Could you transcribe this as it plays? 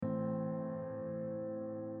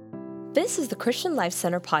This is the Christian Life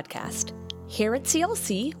Center podcast. Here at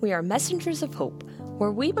CLC, we are messengers of hope,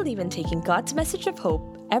 where we believe in taking God's message of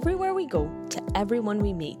hope everywhere we go to everyone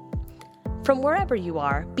we meet. From wherever you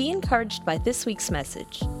are, be encouraged by this week's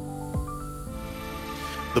message.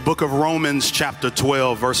 The book of Romans chapter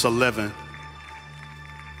 12, verse 11.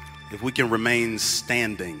 If we can remain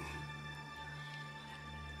standing.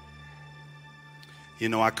 You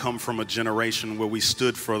know, I come from a generation where we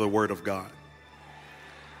stood for the word of God.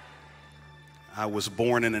 I was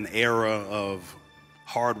born in an era of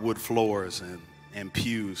hardwood floors and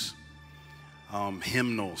pews,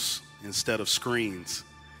 hymnals instead of screens.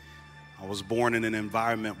 I was born in an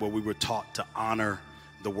environment where we were taught to honor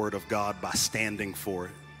the word of God by standing for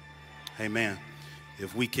it. Amen.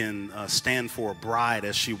 If we can stand for a bride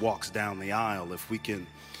as she walks down the aisle, if we can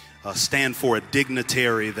stand for a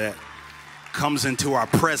dignitary that comes into our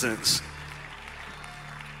presence,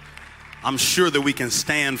 I'm sure that we can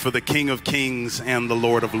stand for the King of Kings and the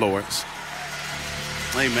Lord of Lords.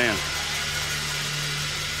 Amen.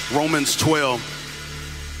 Romans 12,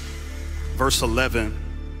 verse 11.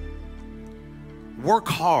 Work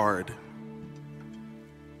hard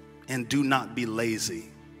and do not be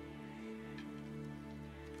lazy.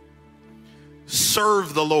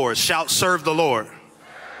 Serve the Lord. Shout, serve the Lord.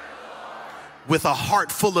 With a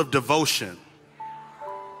heart full of devotion.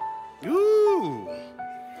 Ooh.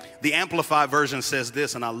 The Amplified version says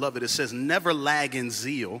this, and I love it. It says, never lag in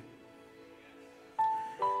zeal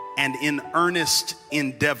and in earnest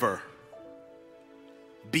endeavor.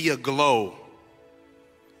 Be aglow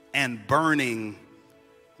and burning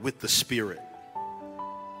with the Spirit.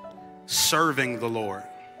 Serving the Lord.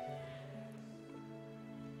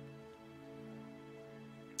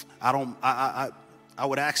 I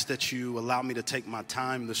would ask that you allow me to take my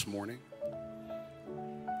time this morning.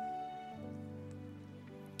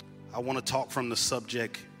 I want to talk from the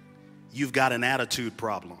subject, you've got an attitude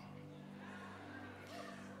problem.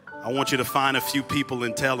 I want you to find a few people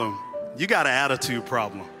and tell them, you got an attitude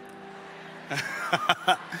problem.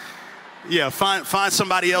 Yeah, find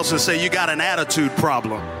somebody else and say, you got an attitude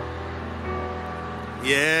problem.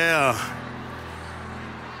 Yeah.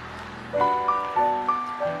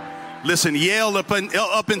 Listen, yell up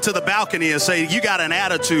into the balcony and say, you got an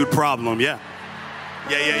attitude problem. Yeah.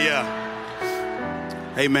 Yeah.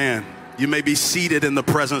 Amen. You may be seated in the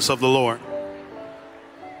presence of the Lord.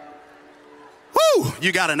 Woo!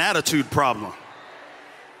 You got an attitude problem.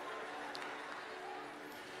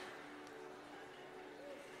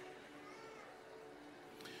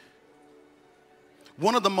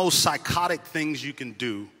 One of the most psychotic things you can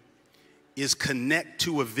do is connect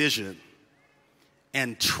to a vision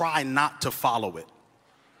and try not to follow it.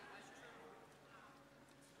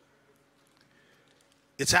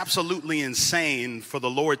 It's absolutely insane for the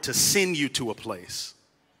Lord to send you to a place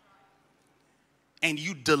and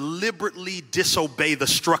you deliberately disobey the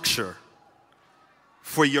structure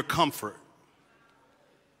for your comfort.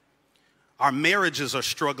 Our marriages are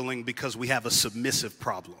struggling because we have a submissive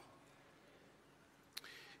problem.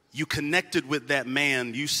 You connected with that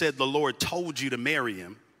man, you said the Lord told you to marry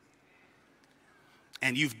him,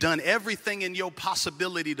 and you've done everything in your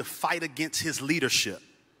possibility to fight against his leadership.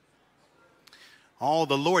 Oh,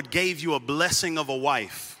 the Lord gave you a blessing of a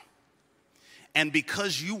wife. And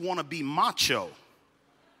because you want to be macho,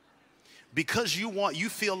 because you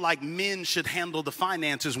feel like men should handle the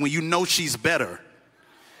finances when you know she's better,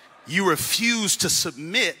 you refuse to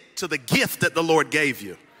submit to the gift that the Lord gave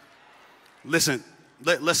you. Listen,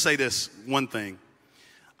 let's say this one thing.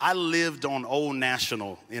 I lived on Old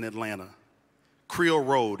National in Atlanta, Creole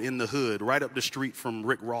Road in the hood, right up the street from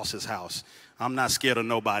Rick Ross's house. I'm not scared of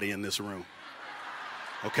nobody in this room.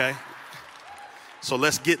 Okay, so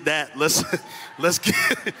let's get that. Let's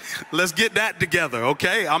get that together.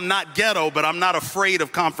 Okay, I'm not ghetto, but I'm not afraid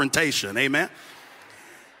of confrontation. Amen.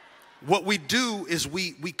 What we do is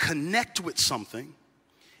we connect with something,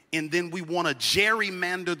 and then we want to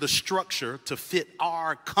gerrymander the structure to fit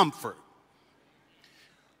our comfort.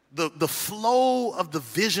 The flow of the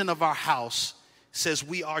vision of our house says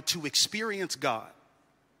we are to experience God,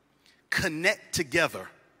 connect together.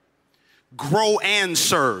 Grow and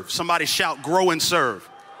serve. Somebody shout, grow and serve.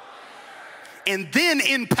 And then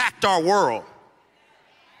impact our world.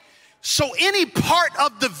 So any part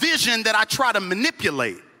of the vision that I try to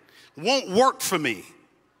manipulate won't work for me.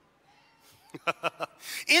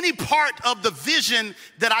 Any part of the vision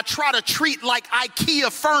that I try to treat like IKEA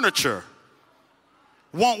furniture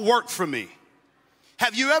won't work for me.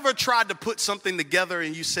 Have you ever tried to put something together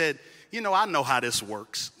and you said, you know, I know how this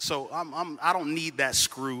works, so I don't need that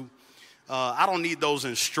screw. I don't need those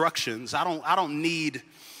instructions. I don't need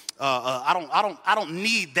I don't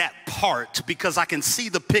need that part because I can see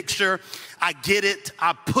the picture. I get it.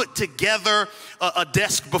 I put together a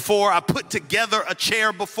desk before. I put together a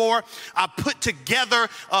chair before. I put together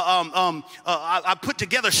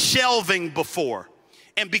shelving before.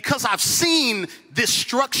 And because I've seen this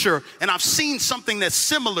structure and I've seen something that's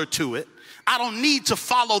similar to it, I don't need to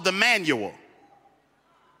follow the manual.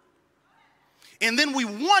 And then we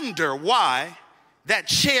wonder why that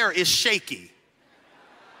chair is shaky.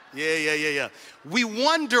 Yeah. We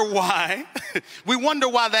wonder why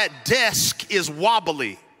that desk is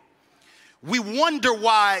wobbly. We wonder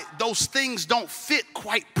why those things don't fit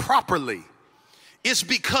quite properly. It's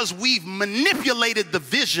because we've manipulated the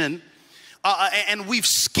vision and we've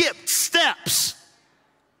skipped steps.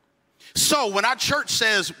 So when our church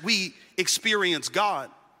says we experience God,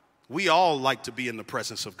 we all like to be in the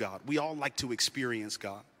presence of God. We all like to experience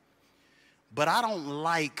God. But I don't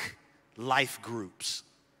like life groups.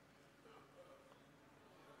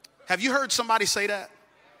 Have you heard somebody say that?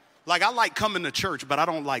 Like, I like coming to church, but I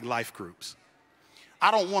don't like life groups.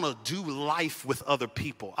 I don't want to do life with other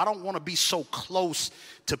people. I don't want to be so close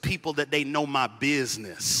to people that they know my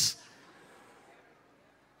business.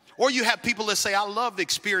 Or you have people that say, I love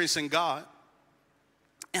experiencing God,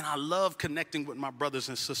 and I love connecting with my brothers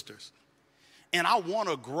and sisters. And I want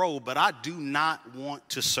to grow, but I do not want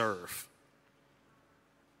to serve.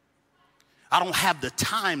 I don't have the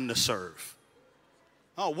time to serve.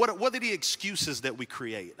 Oh, what are the excuses that we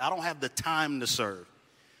create? I don't have the time to serve.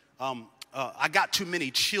 I got too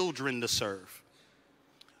many children to serve.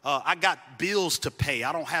 I got bills to pay.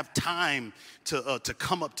 I don't have time to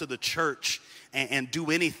come up to the church and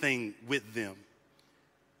do anything with them.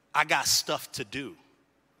 I got stuff to do.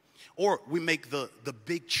 Or we make the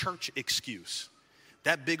big church excuse.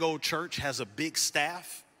 That big old church has a big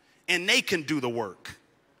staff and they can do the work.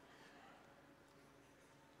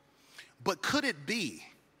 But could it be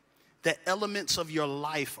that elements of your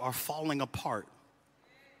life are falling apart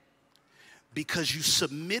because you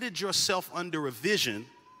submitted yourself under a vision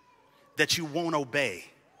that you won't obey?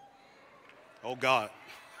 Oh God.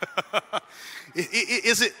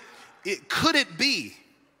 Could it be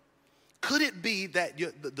that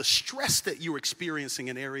the stress that you're experiencing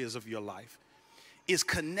in areas of your life is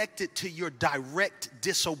connected to your direct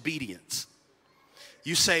disobedience?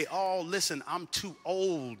 You say, oh, listen, I'm too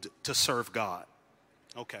old to serve God.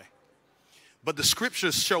 Okay. But the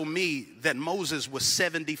scriptures show me that Moses was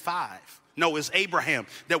 75. No, it's Abraham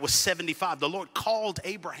that was 75. The Lord called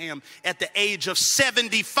Abraham at the age of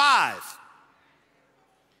 75.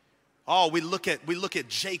 Oh, we look at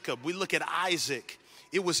Jacob, we look at Isaac.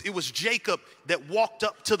 It was Jacob that walked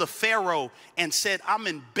up to the Pharaoh and said, I'm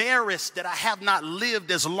embarrassed that I have not lived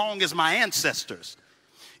as long as my ancestors.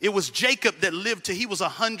 It was Jacob that lived till he was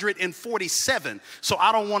 147. So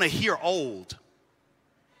I don't want to hear old.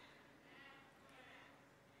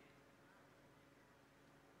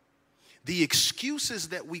 The excuses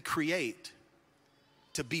that we create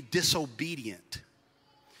to be disobedient,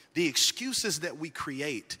 the excuses that we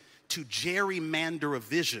create to gerrymander a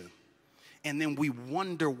vision, and then we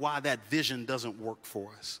wonder why that vision doesn't work for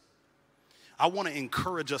us. I want to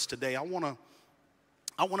encourage us today. I want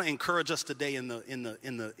to encourage us today in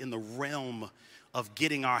the realm of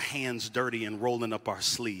getting our hands dirty and rolling up our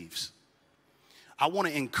sleeves. I want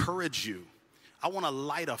to encourage you. I want to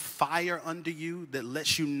light a fire under you that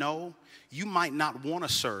lets you know you might not want to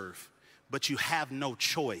serve, but you have no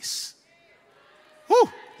choice. Woo!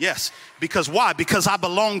 Yes. Because why? Because I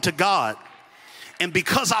belong to God. And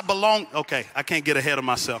because I belong, okay, I can't get ahead of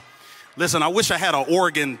myself. Listen, I wish I had an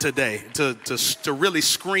organ today to really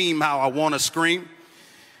scream how I want to scream.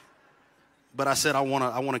 But I said I don't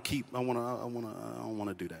want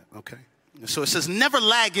to do that, okay? So it says, never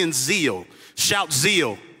lag in zeal. Shout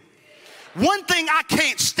zeal. One thing I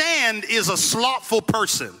can't stand is a slothful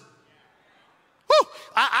person. Woo!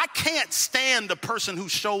 I can't stand the person who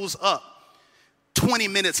shows up 20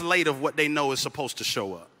 minutes late of what they know is supposed to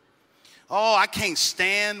show up. Oh, I can't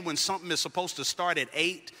stand when something is supposed to start at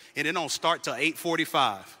 8 and it don't start till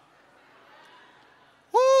 8:45.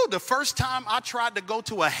 Woo, the first time I tried to go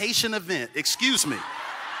to a Haitian event, excuse me,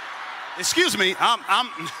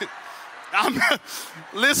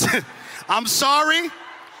 listen, I'm sorry.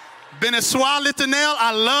 Benessoir Litanel,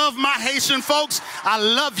 I love my Haitian folks. I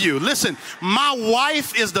love you. Listen, my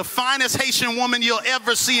wife is the finest Haitian woman you'll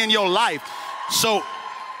ever see in your life. So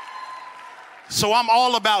I'm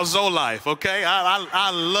all about Zolife, okay?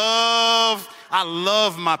 I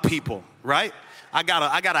love my people, right? I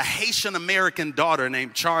got a Haitian American daughter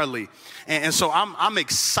named Charlie. And so I'm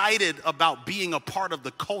excited about being a part of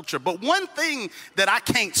the culture. But one thing that I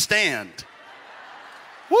can't stand,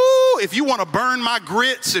 woo, if you want to burn my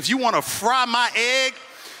grits, if you want to fry my egg,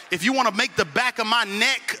 if you want to make the back of my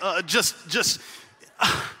neck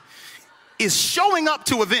is showing up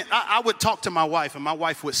to event. I would talk to my wife, and my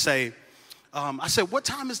wife would say, I said, what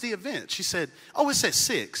time is the event? She said, oh, it's at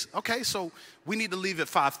 6. Okay, so we need to leave at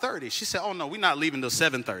 5:30. She said, oh, no, we're not leaving till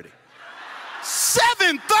 7:30.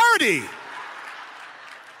 7:30!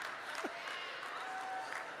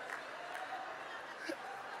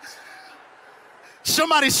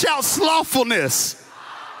 Somebody shout slothfulness.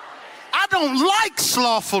 I don't like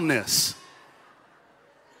slothfulness.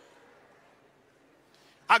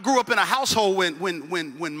 I grew up in a household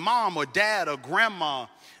when mom or dad or grandma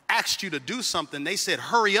asked you to do something, they said,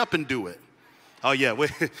 hurry up and do it. Oh yeah, we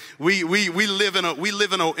live in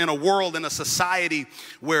a world, in a society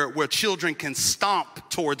where children can stomp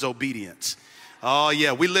towards obedience. Oh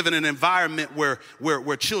yeah, we live in an environment where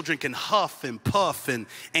children can huff and puff and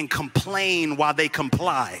complain while they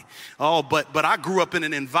comply. Oh, but I grew up in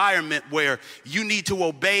an environment where you need to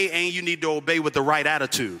obey, and you need to obey with the right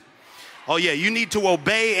attitude. Oh yeah, you need to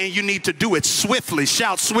obey, and you need to do it swiftly.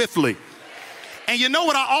 Shout swiftly. And you know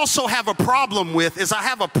what I also have a problem with is I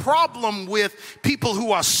have a problem with people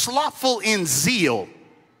who are slothful in zeal.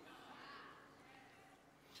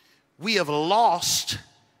 We have lost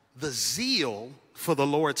the zeal for the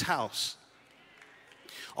Lord's house.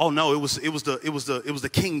 Oh no, it was the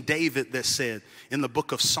King David that said in the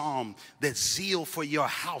book of Psalm that zeal for your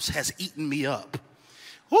house has eaten me up.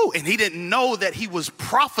 Ooh, and he didn't know that he was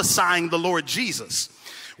prophesying the Lord Jesus.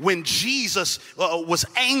 When Jesus was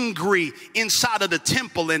angry inside of the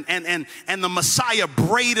temple and the Messiah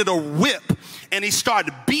braided a whip and he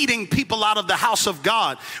started beating people out of the house of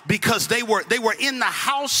God because they were in the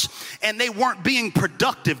house and they weren't being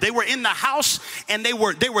productive. They were in the house and they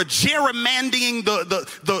were gerrymandering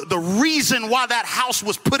the reason why that house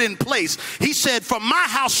was put in place. He said, for my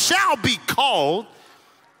house shall be called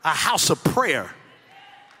a house of prayer.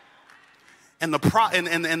 And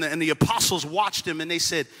the apostles watched him and they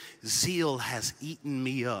said, zeal has eaten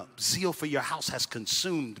me up. Zeal for your house has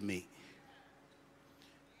consumed me.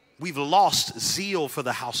 We've lost zeal for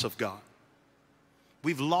the house of God.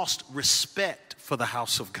 We've lost respect for the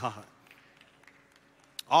house of God.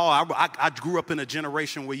 Oh, I grew up in a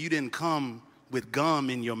generation where you didn't come with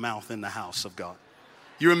gum in your mouth in the house of God.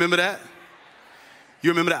 You remember that?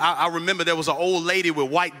 You remember that? I remember there was an old lady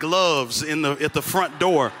with white gloves at the front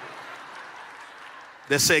door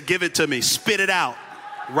that said, give it to me, spit it out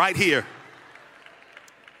right here.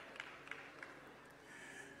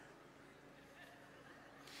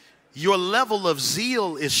 Your level of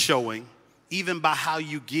zeal is showing even by how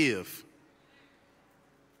you give.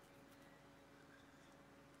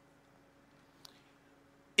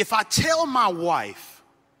 If I tell my wife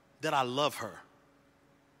that I love her,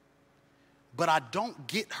 but I don't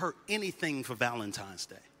get her anything for Valentine's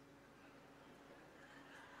Day,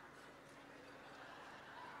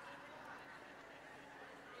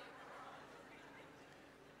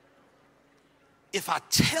 if I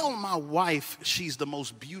tell my wife she's the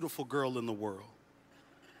most beautiful girl in the world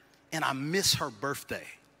and I miss her birthday,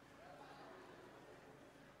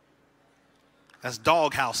 that's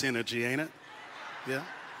doghouse energy, ain't it? Yeah.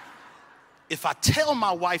 If I tell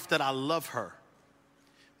my wife that I love her,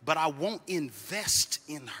 but I won't invest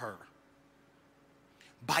in her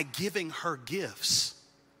by giving her gifts,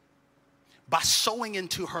 by sowing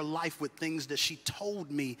into her life with things that she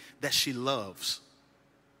told me that she loves,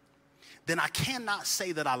 then I cannot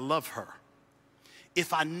say that I love her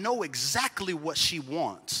if I know exactly what she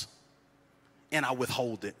wants and I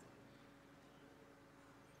withhold it.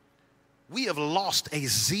 We have lost a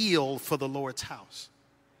zeal for the Lord's house.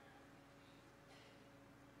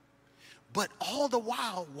 But all the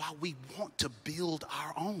while we want to build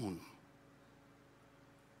our own.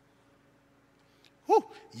 Whew,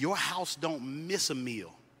 your house don't miss a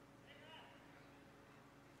meal.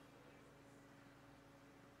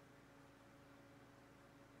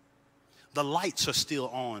 The lights are still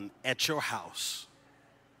on at your house.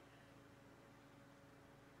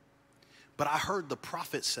 But I heard the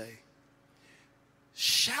prophet say,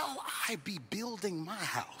 shall I be building my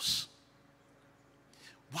house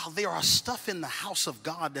while there are stuff in the house of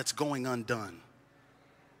God that's going undone?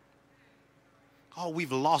 Oh,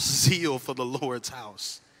 we've lost zeal for the Lord's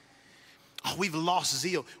house. Oh, we've lost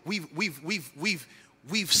zeal. We've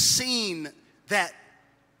seen that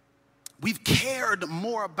we've cared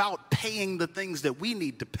more about paying the things that we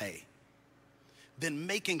need to pay than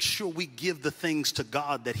making sure we give the things to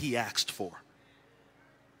God that He asked for.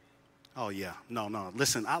 Oh yeah, no.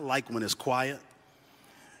 Listen, I like when it's quiet.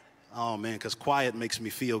 Oh man, because quiet makes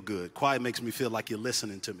me feel good. Quiet makes me feel like you're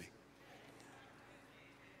listening to me.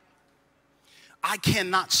 I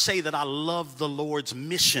cannot say that I love the Lord's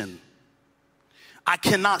mission. I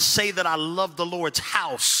cannot say that I love the Lord's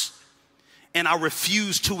house and I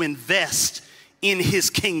refuse to invest in his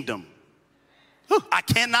kingdom. I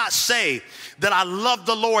cannot say that I love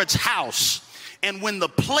the Lord's house and when the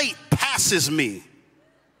plate passes me,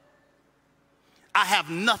 I have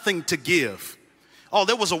nothing to give. Oh,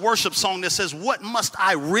 there was a worship song that says, what must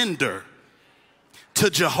I render to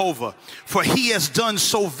Jehovah? For he has done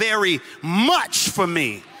so very much for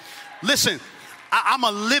me. Listen, I'm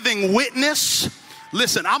a living witness.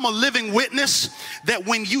 Listen, I'm a living witness that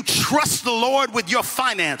when you trust the Lord with your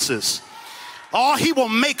finances, oh, he will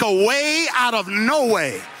make a way out of no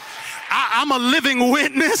way. I'm a living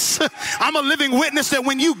witness. I'm a living witness that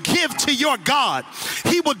when you give to your God,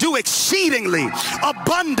 he will do exceedingly,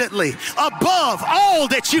 abundantly, above all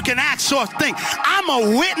that you can ask or think. I'm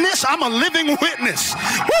a witness. I'm a living witness.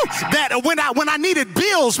 Woo, that when I needed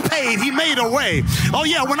bills paid, he made a way. Oh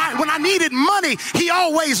yeah, when I needed money, he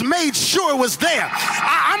always made sure it was there.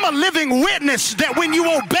 I'm a living witness that when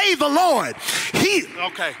you obey the Lord,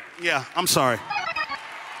 okay, yeah, I'm sorry.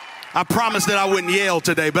 I promised that I wouldn't yell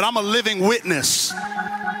today, but I'm a living witness.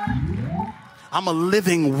 I'm a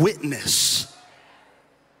living witness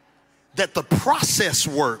that the process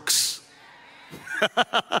works.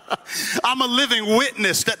 I'm a living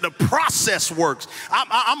witness that the process works.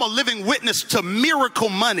 I'm a living witness to miracle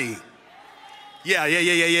money.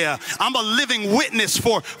 Yeah. I'm a living witness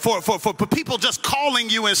for people just calling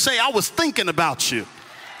you and say, I was thinking about you.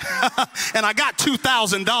 And I got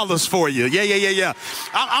 $2,000 for you. Yeah.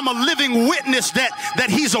 I'm a living witness that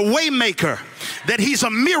he's a way maker, that he's a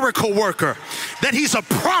miracle worker, that he's a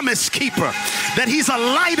promise keeper, that he's a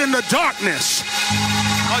light in the darkness.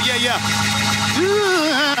 Oh, yeah.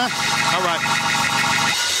 All right.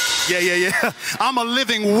 Yeah. I'm a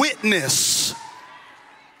living witness.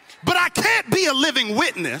 But I can't be a living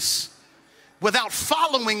witness without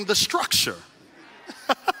following the structure.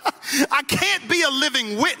 I can't be a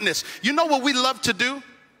living witness. You know what we love to do?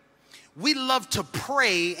 We love to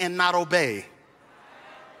pray and not obey.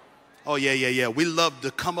 Oh, yeah. We love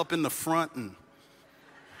to come up in the front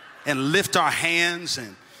and lift our hands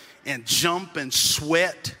and jump and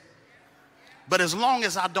sweat. But as long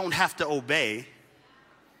as I don't have to obey,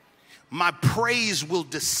 my praise will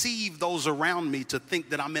deceive those around me to think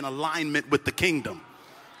that I'm in alignment with the kingdom.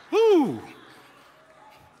 Woo!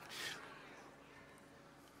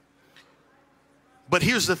 But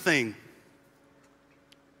here's the thing.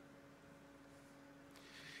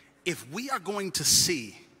 If we are going to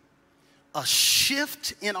see a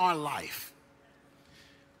shift in our life,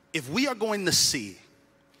 if we are going to see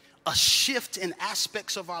a shift in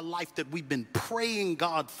aspects of our life that we've been praying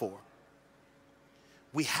God for,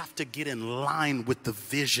 we have to get in line with the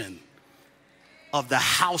vision of the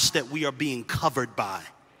house that we are being covered by.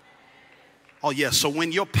 Oh yeah, so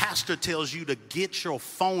when your pastor tells you to get your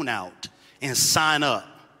phone out and sign up.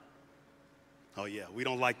 Oh yeah, we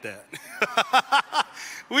don't like that.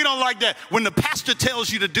 We don't like that. When the pastor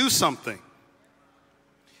tells you to do something,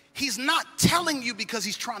 he's not telling you because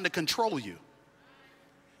he's trying to control you.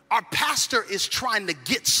 Our pastor is trying to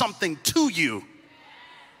get something to you.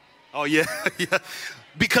 Oh yeah.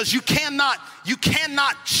 Because you cannot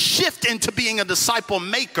shift into being a disciple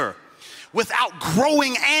maker without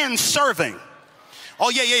growing and serving. Oh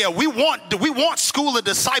yeah. We want school of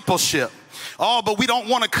discipleship. Oh, but we don't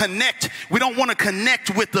want to connect. We don't want to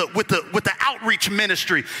connect with the outreach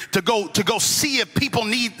ministry to go see if people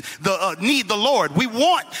need the Lord. We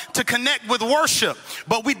want to connect with worship,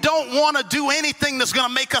 but we don't want to do anything that's going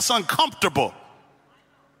to make us uncomfortable.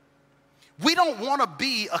 We don't want to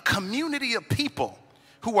be a community of people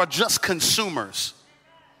who are just consumers.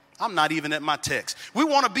 I'm not even at my text. We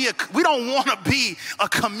don't want to be a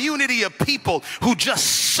community of people who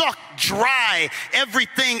just suck dry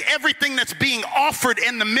everything that's being offered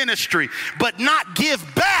in the ministry, but not give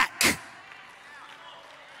back.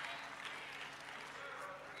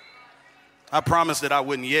 I promised that I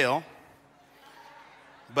wouldn't yell,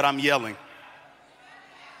 but I'm yelling.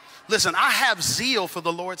 Listen, I have zeal for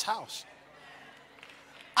the Lord's house.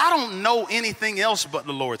 I don't know anything else but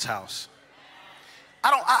the Lord's house.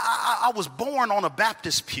 I was born on a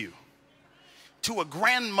Baptist pew to a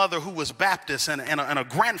grandmother who was Baptist and a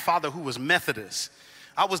grandfather who was Methodist.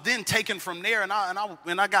 I was then taken from there and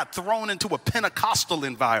I got thrown into a Pentecostal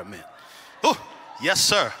environment. Oh, yes,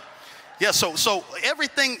 sir. Yeah, so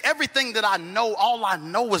everything that I know, all I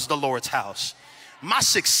know is the Lord's house. My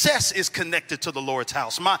success is connected to the Lord's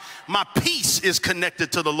house. My peace is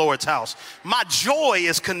connected to the Lord's house. My joy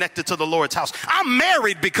is connected to the Lord's house. I'm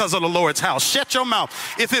married because of the Lord's house. Shut your mouth.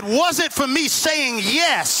 If it wasn't for me saying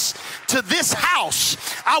yes to this house,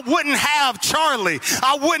 I wouldn't have Charlie.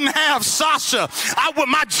 I wouldn't have Sasha.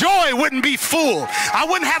 My joy wouldn't be full. I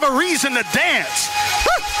wouldn't have a reason to dance.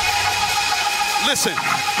 Listen,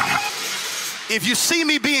 if you see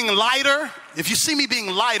me being lighter,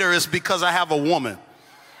 it's because I have a woman.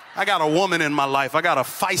 I got a woman in my life. I got a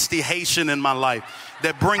feisty Haitian in my life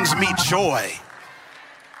that brings me joy.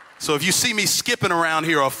 So if you see me skipping around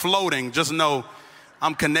here or floating, just know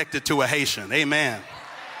I'm connected to a Haitian. Amen.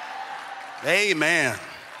 Amen.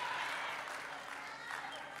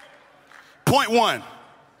 Point one.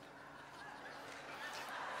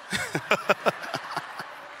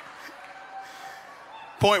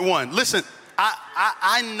 Point one. Listen,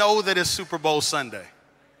 I know that it's Super Bowl Sunday.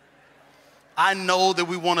 I know that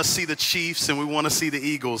we want to see the Chiefs and we want to see the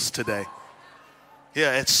Eagles today. Yeah,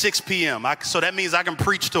 at 6 p.m. So that means I can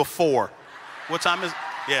preach till 4. What time is it?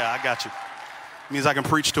 Yeah, I got you. It means I can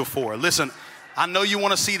preach till 4. Listen, I know you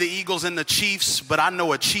want to see the Eagles and the Chiefs, but I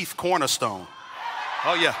know a chief cornerstone.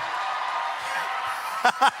 Oh, yeah.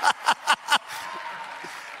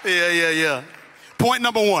 Yeah. Point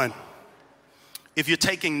number one. If you're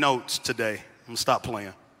taking notes today, I'm going to stop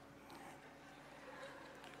playing.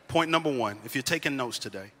 Point number one, if you're taking notes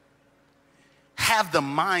today, have the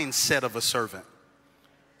mindset of a servant.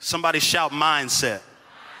 Somebody shout mindset.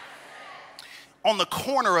 On the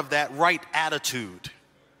corner of that, write attitude.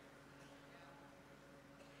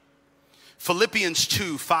 Philippians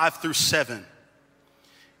 2, 5 through 7.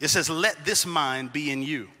 It says, let this mind be in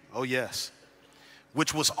you. Oh, yes.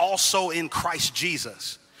 Which was also in Christ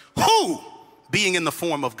Jesus, who, being in the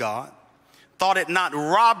form of God, thought it not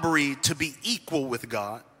robbery to be equal with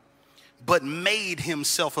God, but made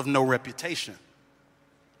himself of no reputation,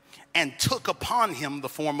 and took upon him the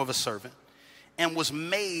form of a servant, and was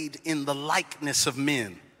made in the likeness of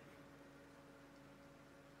men.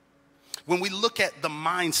 When we look at the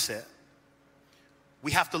mindset,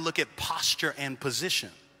 we have to look at posture and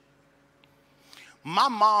position. My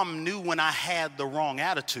mom knew when I had the wrong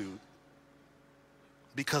attitude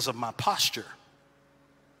because of my posture.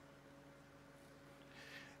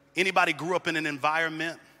 Anybody grew up in an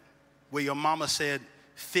environment where your mama said,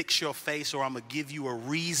 fix your face or I'm going to give you a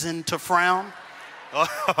reason to frown?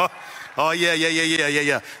 Oh,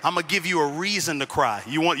 yeah. I'm going to give you a reason to cry.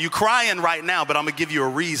 You crying right now, but I'm going to give you a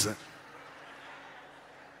reason.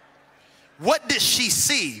 What did she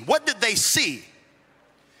see? What did they see?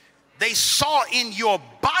 They saw in your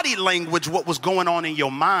body language what was going on in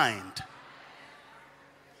your mind.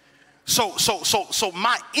 So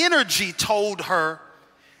my energy told her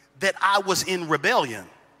that I was in rebellion.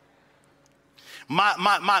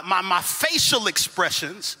 My facial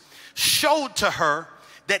expressions showed to her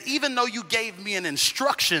that even though you gave me an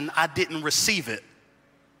instruction, I didn't receive it.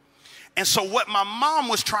 And so what my mom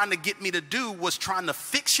was trying to get me to do was trying to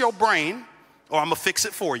fix your brain, or I'm going to fix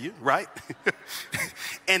it for you, right?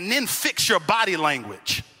 And then fix your body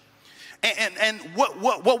language. And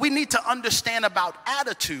what we need to understand about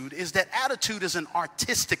attitude is that attitude is an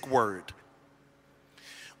artistic word.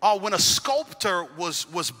 When a sculptor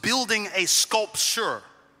was building a sculpture,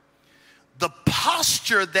 the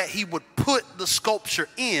posture that he would put the sculpture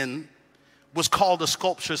in was called the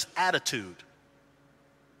sculpture's attitude.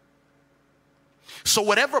 So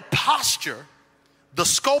whatever posture the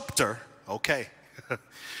sculptor,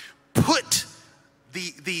 put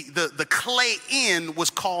the clay in was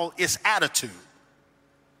called its attitude.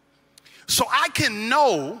 So I can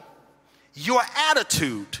know your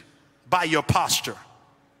attitude by your posture.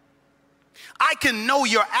 I can know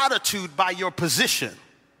your attitude by your position.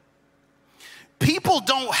 People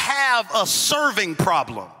don't have a serving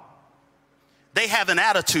problem. They have an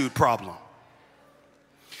attitude problem.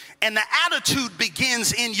 And the attitude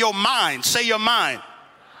begins in your mind. Say your mind.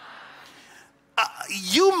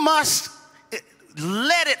 You must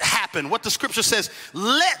let it happen. What the scripture says,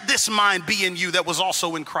 let this mind be in you that was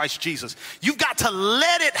also in Christ Jesus. You've got to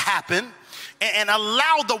let it happen and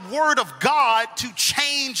allow the word of God to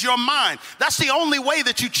change your mind. That's the only way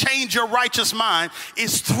that you change your righteous mind,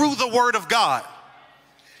 is through the word of God.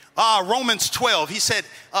 Romans 12, he said,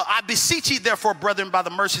 I beseech ye therefore, brethren, by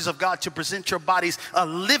the mercies of God, to present your bodies a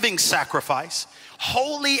living sacrifice,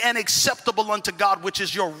 holy and acceptable unto God, which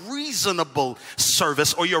is your reasonable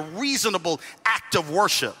service or your reasonable act of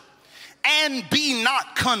worship. And be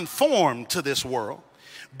not conformed to this world,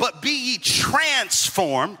 but be ye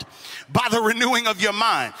transformed by the renewing of your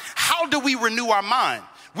mind. How do we renew our mind?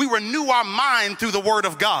 We renew our mind through the word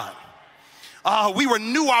of God. We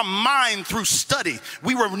renew our mind through study.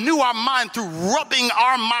 We renew our mind through rubbing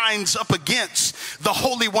our minds up against the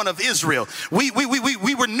Holy One of Israel. We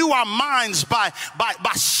renew our minds by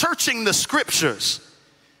searching the scriptures.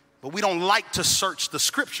 but we don't like to search the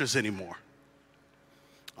scriptures anymore.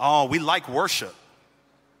 Oh, we like worship.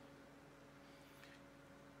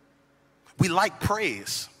 We like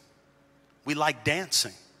praise. We like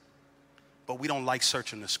dancing, but we don't like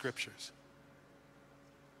searching the scriptures.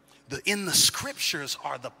 In the scriptures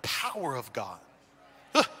are the power of God.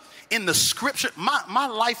 In the scripture, my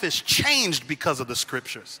life is changed because of the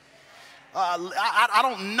scriptures. I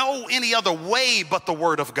don't know any other way but the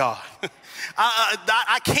word of God.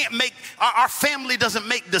 I can't make, our family doesn't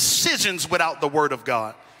make decisions without the word of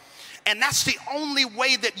God. And that's the only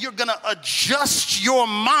way that you're gonna adjust your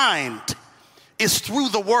mind is through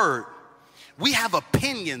the word. We have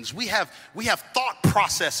opinions, we have thought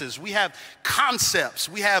processes, we have concepts,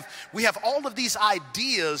 we have all of these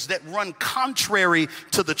ideas that run contrary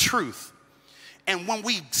to the truth. And when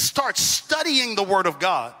we start studying the word of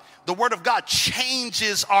God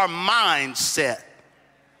changes our mindset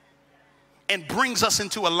and brings us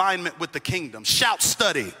into alignment with the kingdom. Shout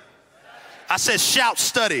study. I said shout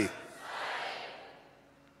study.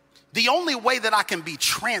 The only way that I can be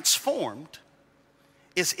transformed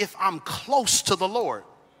is if I'm close to the Lord.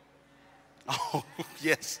 Oh,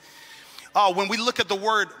 yes. When we look at the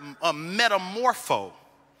word metamorpho,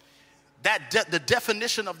 the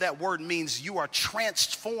definition of that word means you are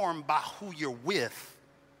transformed by who you're with.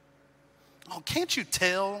 Oh, can't you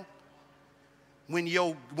tell when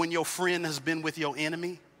your friend has been with your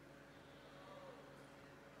enemy?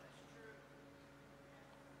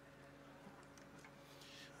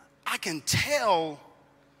 I can tell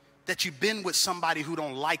that you've been with somebody who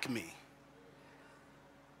don't like me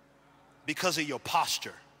because of your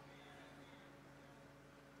posture.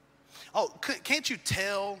 Oh, can't you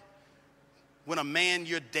tell when a man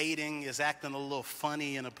you're dating is acting a little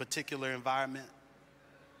funny in a particular environment?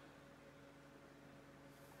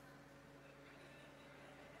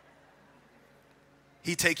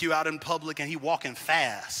 He take you out in public and he walking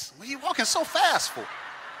fast. What are you walking so fast for?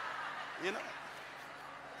 You know?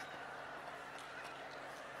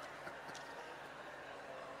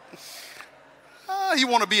 You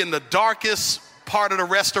want to be in the darkest part of the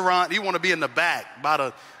restaurant. You want to be in the back by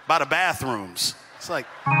the bathrooms. It's like,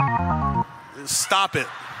 stop it.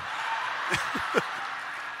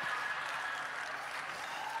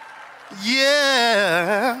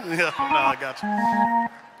 Yeah. No, I got you.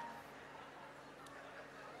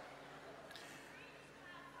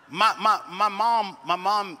 My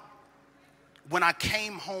mom, when I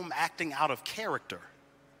came home acting out of character,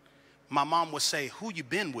 my mom would say, "Who you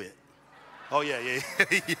been with?" Oh, yeah.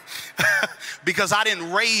 Because I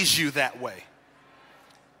didn't raise you that way.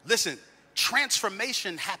 Listen,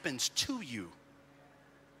 transformation happens to you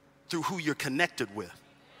through who you're connected with.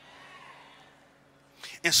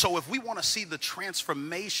 And so if we want to see the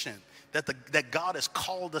transformation that God has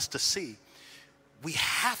called us to see, we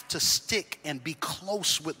have to stick and be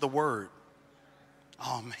close with the word.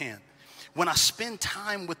 Oh, man. When I spend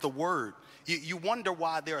time with the word, you wonder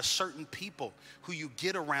why there are certain people who you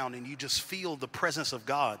get around and you just feel the presence of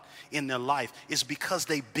God in their life. It's because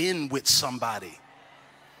they've been with somebody.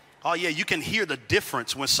 Oh, yeah, you can hear the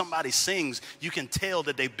difference when somebody sings. You can tell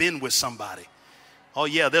that they've been with somebody. Oh,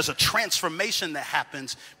 yeah, there's a transformation that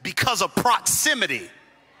happens because of proximity.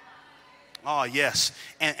 Oh, yes.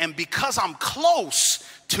 And because I'm close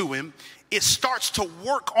to him, it starts to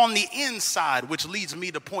work on the inside, which leads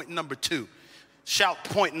me to point number 2. Shout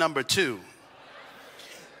point number 2.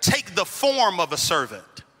 Take the form of a servant.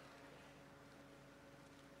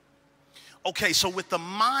 Okay, so with the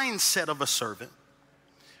mindset of a servant,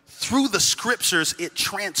 through the scriptures, it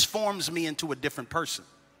transforms me into a different person.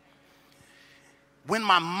 When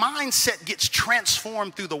my mindset gets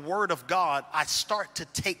transformed through the word of God, I start to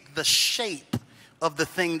take the shape of the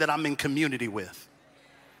thing that I'm in community with.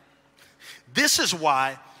 This is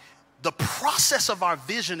why the process of our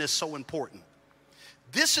vision is so important.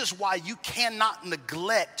 This is why you cannot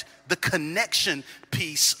neglect the connection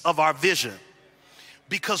piece of our vision.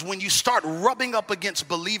 Because when you start rubbing up against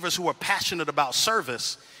believers who are passionate about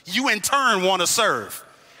service, you in turn want to serve.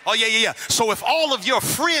 Oh, yeah. So if all of your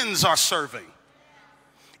friends are serving,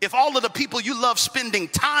 if all of the people you love spending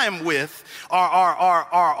time with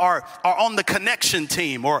are on the connection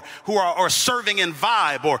team, or who are serving in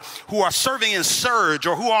Vibe, or who are serving in Surge,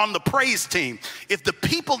 or who are on the praise team, if the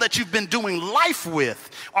people that you've been doing life with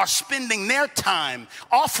are spending their time,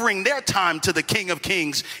 offering their time to the King of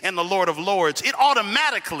Kings and the Lord of Lords, it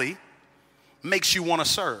automatically makes you want to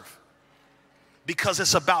serve. Because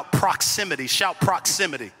it's about proximity. Shout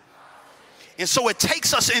proximity. And so it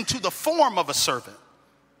takes us into the form of a servant.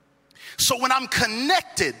 So when I'm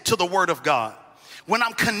connected to the word of God, when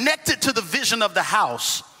I'm connected to the vision of the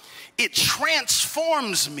house, It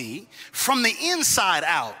transforms me from the inside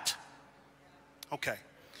out. Okay.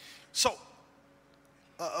 So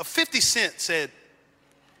 50 Cent said,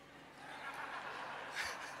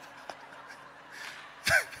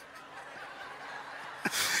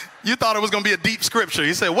 you thought it was going to be a deep scripture.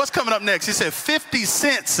 He said, what's coming up next? He said, 50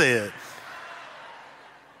 Cent said.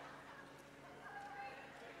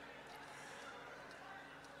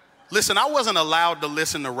 Listen, I wasn't allowed to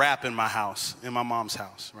listen to rap in my house, in my mom's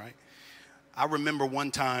house, right? I remember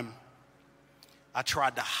one time I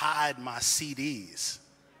tried to hide my CDs.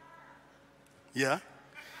 Yeah?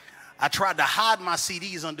 I tried to hide my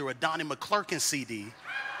CDs under a Donnie McClurkin CD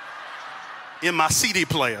in my CD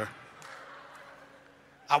player.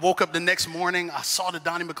 I woke up the next morning, I saw the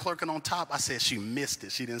Donnie McClurkin on top. I said, she missed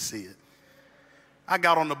it, she didn't see it. I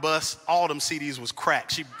got on the bus, all them CDs was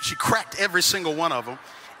cracked. She cracked every single one of them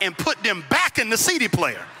and put them back in the CD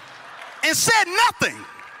player and said nothing.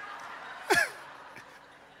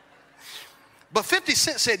 But 50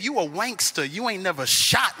 Cent said, you a wankster, you ain't never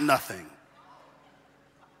shot nothing.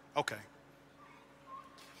 Okay.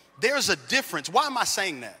 There's a difference. Why am I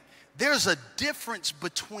saying that? There's a difference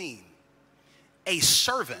between a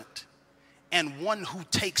servant and one who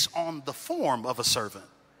takes on the form of a servant.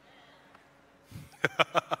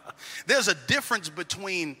 There's a difference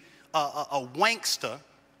between a wankster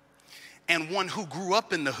and one who grew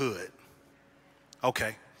up in the hood.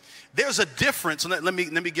 Okay. There's a difference. Let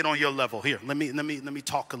me get on your level here. Let me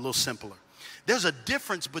talk a little simpler. There's a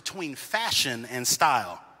difference between fashion and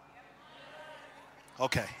style.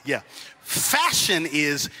 Okay, yeah. Fashion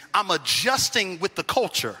is I'm adjusting with the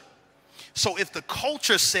culture. So if the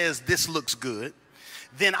culture says this looks good,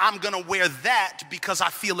 then I'm gonna wear that because I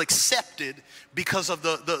feel accepted because of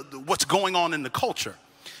the what's going on in the culture.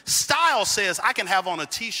 Style says I can have on a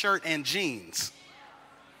t-shirt and jeans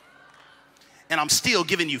and I'm still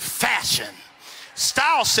giving you fashion.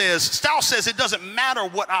 Style says it doesn't matter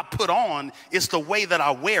what I put on, it's the way that I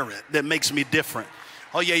wear it that makes me different.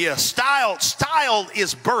 Oh yeah. Style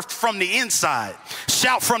is birthed from the inside.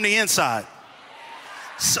 Shout from the inside.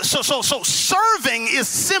 So serving is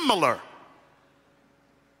similar.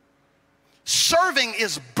 Serving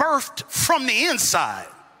is birthed from the inside.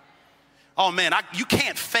 Oh man, you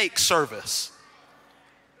can't fake service.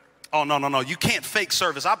 Oh no, you can't fake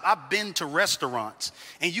service. I've been to restaurants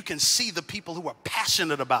and you can see the people who are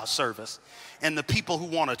passionate about service and the people who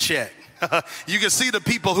want to check. You can see the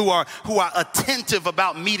people who are attentive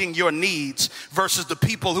about meeting your needs versus the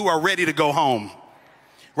people who are ready to go home.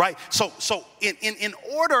 Right? So in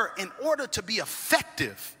order to be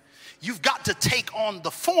effective, you've got to take on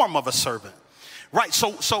the form of a servant. Right?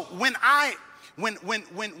 So when I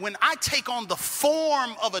take on the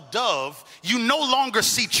form of a dove, you no longer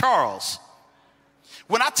see Charles.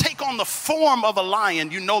 When I take on the form of a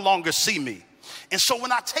lion, you no longer see me. And so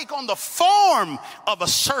when I take on the form of a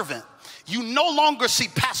servant, you no longer see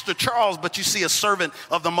Pastor Charles, but you see a servant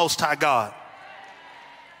of the Most High God.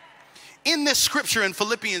 In this scripture in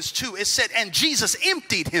Philippians 2, it said, and Jesus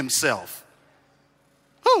emptied himself.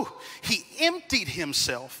 He emptied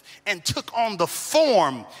himself and took on the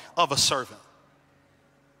form of a servant.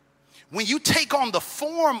 When you take on the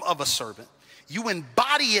form of a servant, you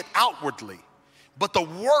embody it outwardly, but the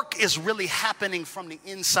work is really happening from the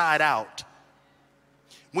inside out.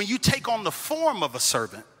 When you take on the form of a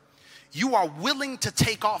servant, you are willing to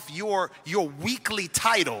take off your weekly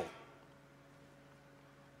title.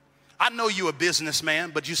 I know you're a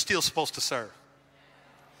businessman, but you're still supposed to serve.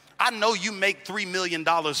 I know you make $3 million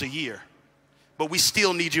a year, but we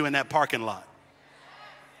still need you in that parking lot.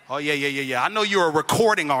 Oh, yeah. I know you're a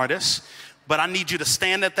recording artist, but I need you to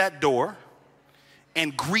stand at that door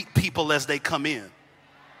and greet people as they come in.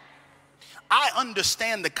 I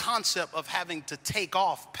understand the concept of having to take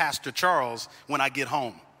off Pastor Charles when I get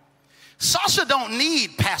home. Sasha don't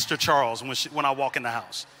need Pastor Charles when I walk in the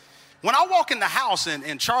house. When I walk in the house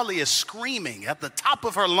and Charlie is screaming at the top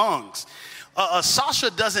of her lungs,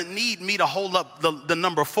 Sasha doesn't need me to hold up the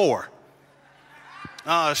number 4.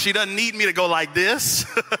 She doesn't need me to go like this.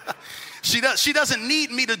 She doesn't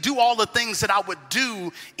need me to do all the things that I would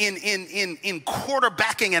do in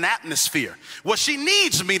quarterbacking an atmosphere. What she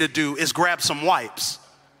needs me to do is grab some wipes.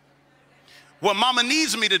 What mama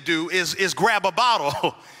needs me to do is grab a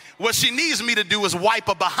bottle. What she needs me to do is wipe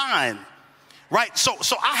a behind. Right? So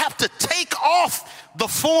I have to take off the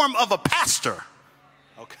form of a pastor.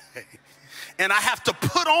 Okay. And I have to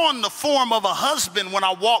put on the form of a husband when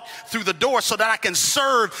I walk through the door so that I can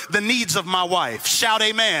serve the needs of my wife. Shout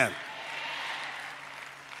amen.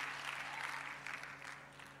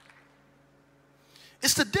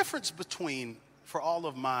 It's the difference between, for all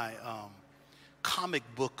of my comic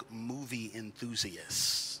book movie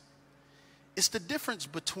enthusiasts. It's the difference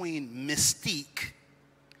between Mystique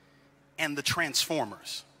and the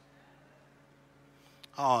Transformers.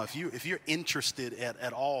 Oh, if you're interested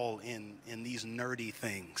at all in these nerdy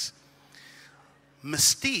things,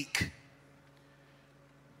 Mystique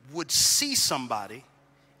would see somebody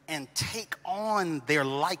and take on their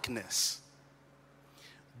likeness.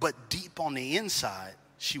 But deep on the inside,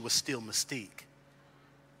 she was still Mystique.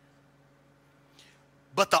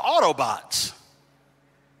 But the Autobots,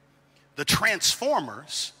 the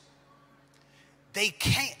Transformers,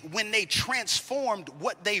 when they transformed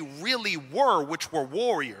what they really were, which were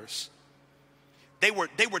warriors, they were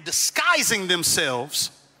disguising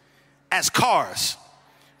themselves as cars.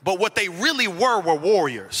 But what they really were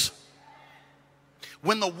warriors.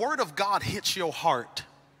 When the word of God hits your heart,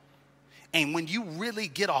 and when you really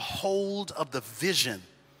get a hold of the vision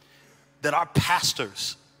that our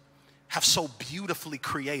pastors have so beautifully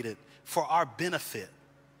created for our benefit,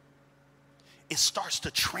 it starts to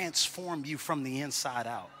transform you from the inside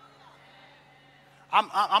out.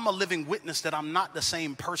 I'm a living witness that I'm not the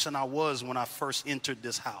same person I was when I first entered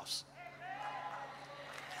this house.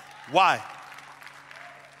 Why?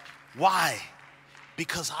 Why?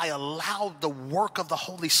 Because I allowed the work of the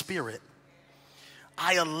Holy Spirit.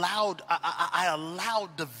 I allowed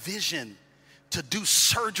the vision to do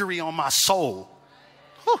surgery on my soul.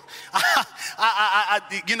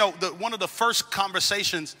 One of the first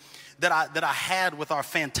conversations that I had with our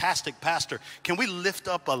fantastic pastor, can we lift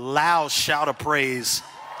up a loud shout of praise?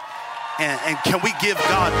 And can we give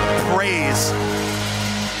God praise?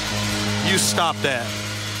 You stop that.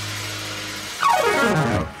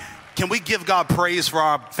 Can we give God praise for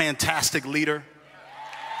our fantastic leader?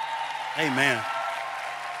 Amen.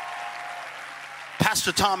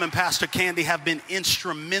 Pastor Tom and Pastor Candy have been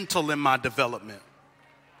instrumental in my development.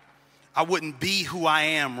 I wouldn't be who I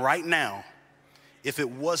am right now if it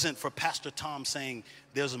wasn't for Pastor Tom saying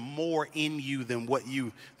there's more in you than what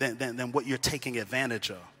you're taking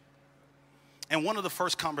advantage of. And one of the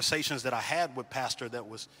first conversations that I had with Pastor that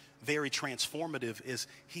was very transformative is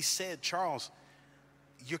he said, Charles,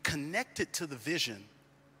 you're connected to the vision,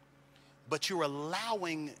 but you're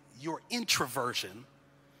allowing your introversion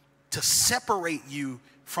to separate you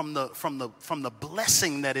from the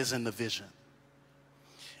blessing that is in the vision.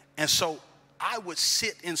 And so I would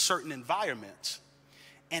sit in certain environments,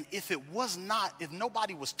 and if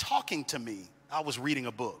nobody was talking to me, I was reading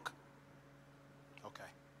a book. Okay.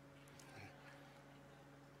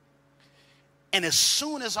 And as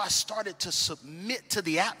soon as I started to submit to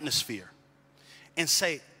the atmosphere and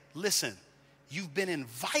say, listen, you've been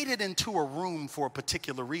invited into a room for a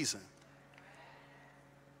particular reason.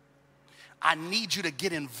 I need you to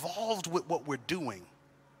get involved with what we're doing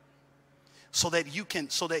so that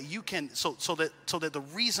the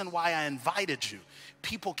reason why I invited you,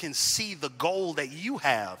 people can see the goal that you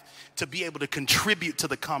have to be able to contribute to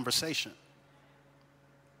the conversation.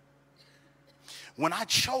 When I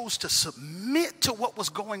chose to submit to what was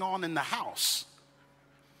going on in the house,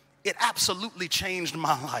 it absolutely changed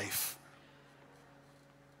my life.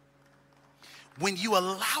 When you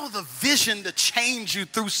allow the vision to change you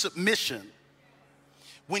through submission,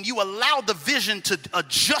 when you allow the vision to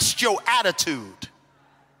adjust your attitude,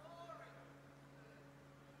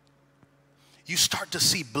 you start to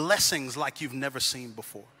see blessings like you've never seen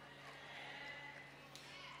before.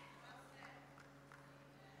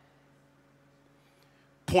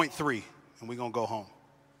 Point 3, and we're going to go home.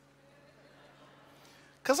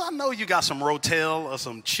 Because I know you got some rotel or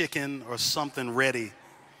some chicken or something ready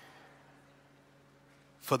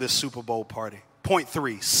for this Super Bowl party. Point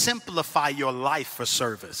 3, simplify your life for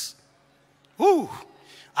service. Woo!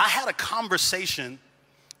 I had a conversation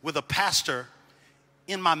with a pastor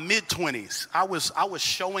in my mid-20s. I was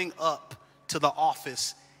showing up to the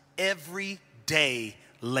office every day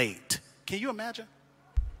late. Can you imagine?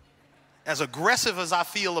 As aggressive as I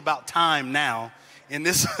feel about time now, in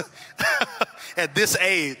this at this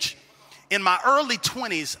age, in my early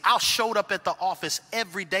 20s, I showed up at the office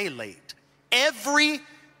every day late. Every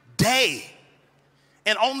day.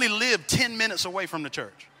 And only lived 10 minutes away from the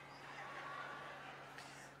church.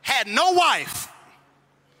 Had no wife,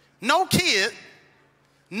 no kid,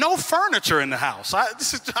 no furniture in the house. I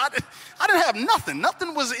didn't have nothing.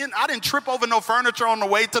 Nothing was in. I didn't trip over no furniture on the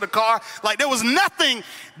way to the car. Like there was nothing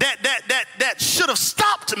that should have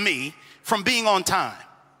stopped me from being on time.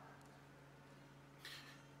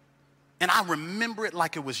 And I remember it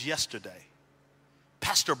like it was yesterday.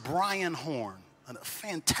 Pastor Brian Horn, a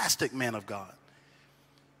fantastic man of God,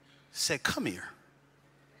 said, come here.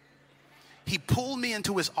 He pulled me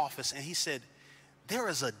into his office and he said, there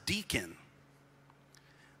is a deacon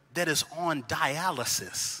that is on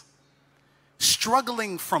dialysis,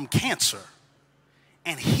 struggling from cancer,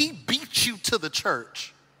 and he beat you to the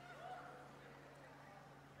church.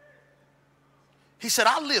 He said,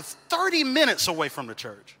 I live 30 minutes away from the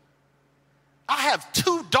church. I have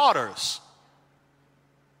 2 daughters,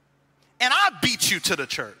 and I beat you to the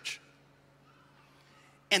church.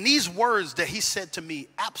 And these words that he said to me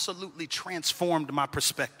absolutely transformed my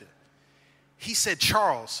perspective. He said,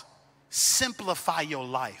 Charles, simplify your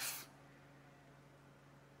life.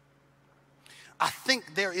 I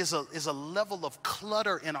think there is a level of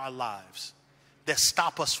clutter in our lives that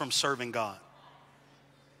stop us from serving God.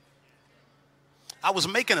 I was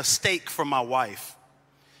making a steak for my wife,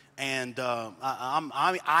 and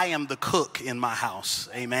I am the cook in my house.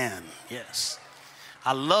 Amen. Yes.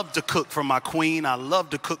 I love to cook for my queen. I love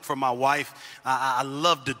to cook for my wife. I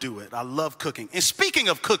love to do it. I love cooking. And speaking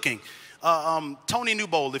of cooking, Tony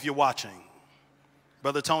Newbold, if you're watching,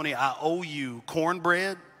 Brother Tony, I owe you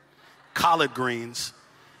cornbread, collard greens,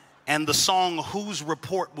 and the song, Whose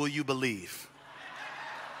Report Will You Believe?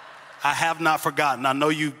 I have not forgotten. I know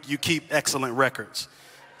you keep excellent records,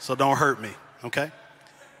 so don't hurt me, okay?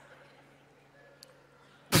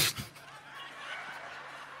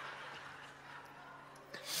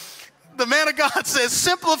 The man of God says,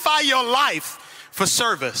 simplify your life for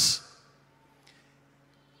service.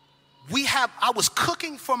 I was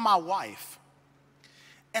cooking for my wife,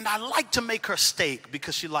 and I like to make her steak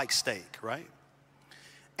because she likes steak, right?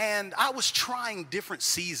 And I was trying different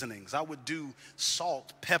seasonings. I would do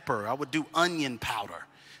salt, pepper. I would do onion powder.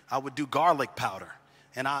 I would do garlic powder,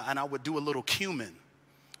 and I would do a little cumin.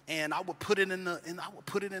 And I would put it on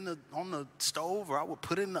the stove, or I would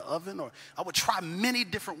put it in the oven, or I would try many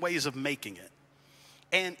different ways of making it.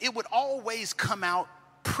 And it would always come out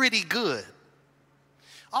pretty good.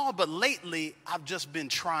 Oh, but lately I've just been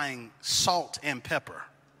trying salt and pepper.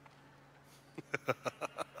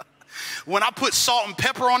 When I put salt and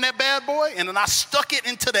pepper on that bad boy, and then I stuck it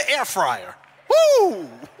into the air fryer. Woo!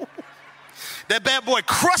 That bad boy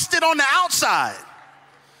crusted on the outside,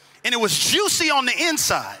 and it was juicy on the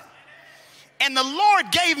inside. And the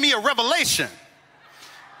Lord gave me a revelation.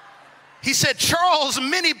 He said, Charles,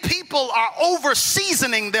 many people are over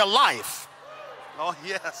seasoning their life. Oh,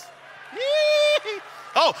 yes.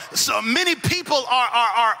 Oh, so many people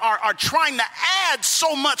are trying to add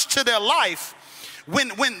so much to their life when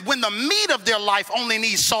the meat of their life only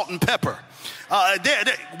needs salt and pepper.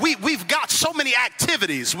 We've got so many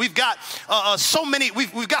activities. We've got so many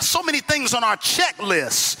things on our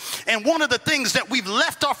checklist. And one of the things that we've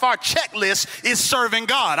left off our checklist is serving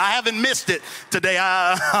God. I haven't missed it today.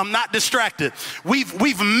 I'm not distracted.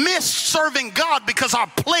 We've missed serving God because our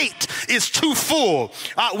plate is too full.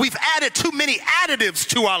 We've added too many additives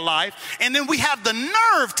to our life. And then we have the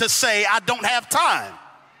nerve to say, I don't have time.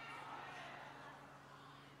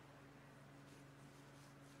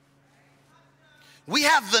 We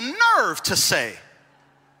have the nerve to say,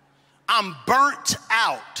 I'm burnt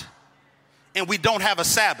out, and we don't have a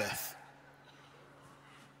Sabbath.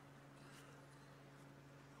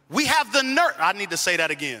 We have the nerve, I need to say that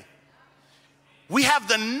again. We have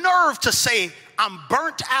the nerve to say, I'm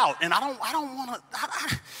burnt out, and I don't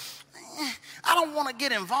want to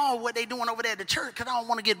get involved with what they're doing over there at the church because I don't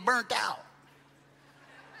want to get burnt out.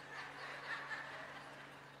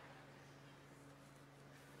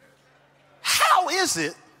 How is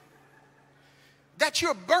it that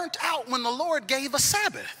you're burnt out when the Lord gave a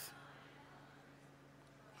Sabbath?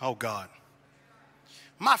 Oh God.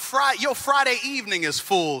 Your Friday evening is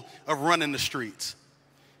full of running the streets.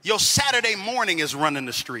 Your Saturday morning is running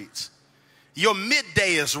the streets. Your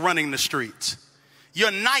midday is running the streets.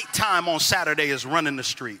 Your nighttime on Saturday is running the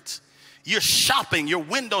streets. You're shopping, you're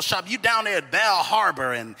window shopping. You down there at Bell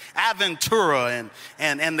Harbor and Aventura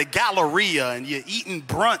and the Galleria, and you're eating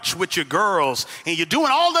brunch with your girls, and you're doing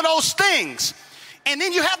all of those things. And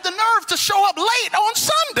then you have the nerve to show up late on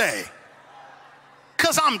Sunday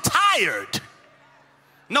because I'm tired.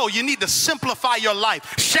 No, you need to simplify your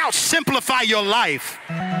life. Shout, simplify your life.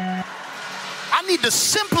 I need to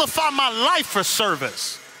simplify my life for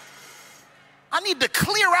service. I need to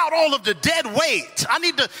clear out all of the dead weight. I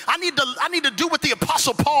need to do what the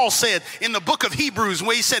Apostle Paul said in the book of Hebrews,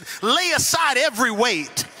 where he said, lay aside every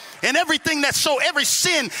weight and every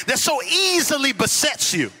sin that so easily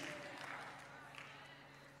besets you.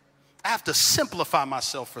 I have to simplify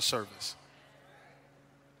myself for service.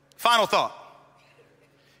 Final thought.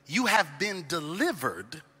 You have been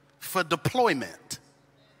delivered for deployment.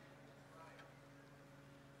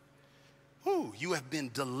 Ooh, you have been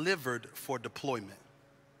delivered for deployment.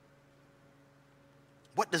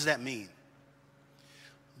 What does that mean?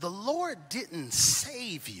 The Lord didn't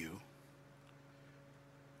save you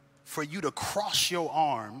for you to cross your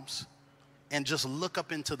arms and just look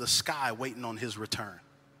up into the sky waiting on his return.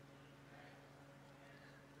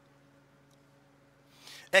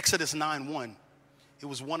 Exodus 9:1, it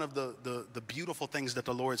was one of the beautiful things that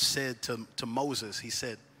the Lord said to Moses. He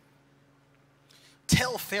said,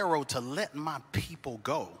 tell Pharaoh to let my people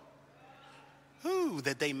go,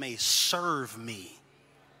 that they may serve me.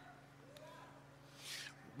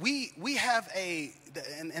 We have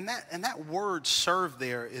and that word serve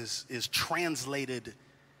there is translated,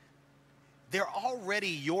 they're already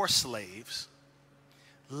your slaves.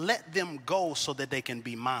 Let them go so that they can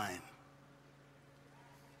be mine.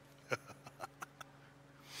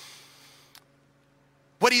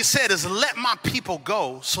 What he said is, let my people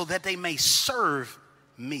go so that they may serve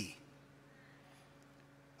me.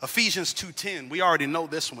 Ephesians 2:10, we already know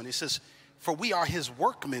this one. It says, for we are his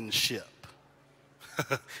workmanship,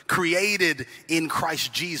 created in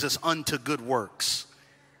Christ Jesus unto good works.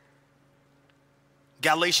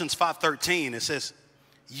 Galatians 5:13, it says,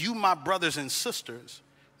 you, my brothers and sisters,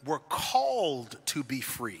 were called to be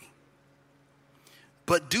free,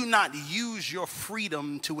 but do not use your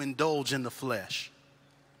freedom to indulge in the flesh.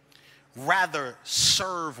 Rather,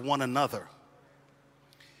 serve one another.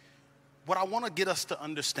 What I want to get us to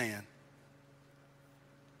understand,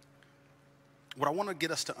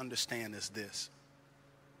 is this.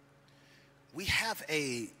 We have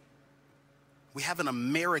an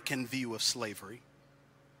American view of slavery,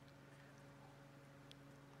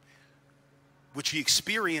 which we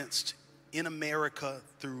experienced in America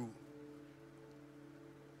through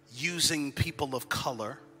using people of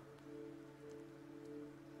color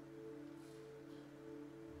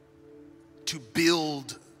to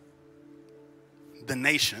build the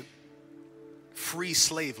nation, free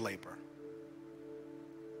slave labor.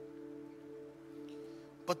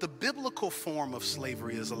 But the biblical form of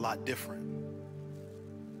slavery is a lot different.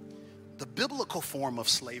 The biblical form of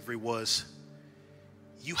slavery was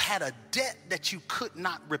you had a debt that you could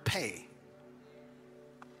not repay.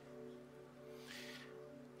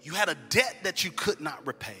 You had a debt that you could not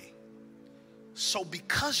repay. So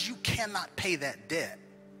because you cannot pay that debt,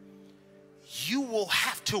 you will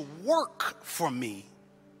have to work for me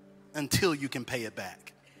until you can pay it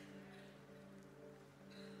back.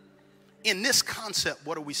 In this concept,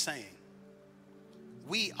 what are we saying?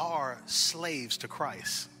 We are slaves to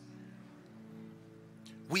Christ.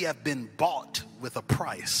 We have been bought with a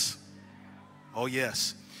price. Oh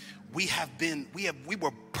yes. We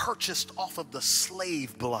were purchased off of the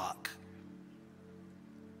slave block.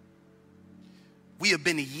 We have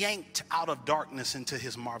been yanked out of darkness into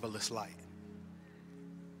his marvelous light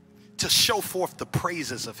to show forth the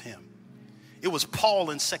praises of him. It was Paul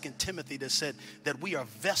in 2 Timothy that said that we are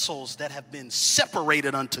vessels that have been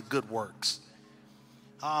separated unto good works.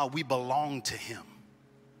 We belong to him.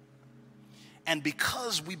 And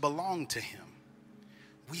because we belong to him,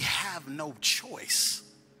 we have no choice.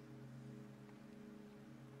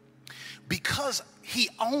 Because he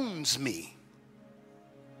owns me.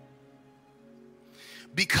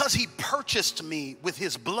 Because he purchased me with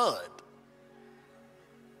his blood.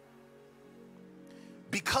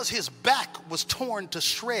 Because his back was torn to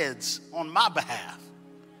shreds on my behalf.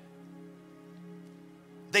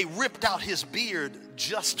 They ripped out his beard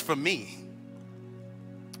just for me.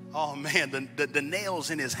 Oh man, the nails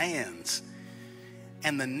in his hands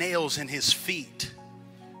and the nails in his feet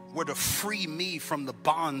were to free me from the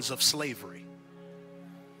bonds of slavery.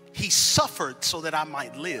 He suffered so that I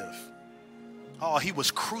might live. Oh, he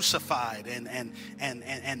was crucified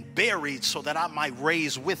and buried so that I might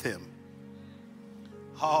raise with him.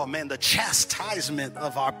 Oh man, the chastisement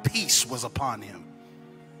of our peace was upon him.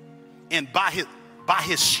 And by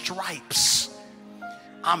his stripes,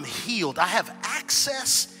 I'm healed. I have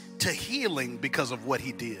access to healing because of what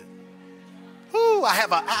he did. Ooh, I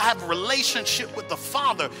have a relationship with the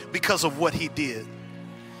Father because of what he did.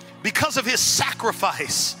 Because of his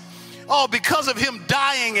sacrifice. Oh, because of him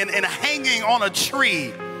dying and hanging on a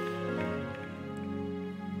tree.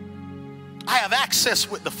 I have access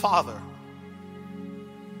with the Father.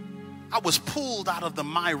 I was pulled out of the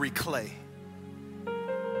miry clay.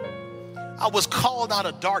 I was called out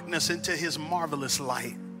of darkness into his marvelous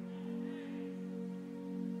light.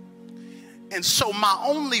 And so my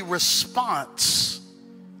only response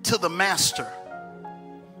to the master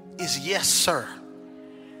is yes, sir.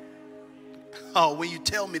 Oh, when you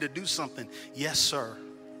tell me to do something, yes, sir.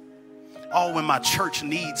 Oh, when my church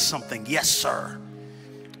needs something, yes, sir.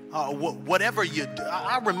 Whatever you do.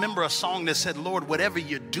 I remember a song that said, Lord, whatever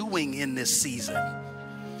you're doing in this season,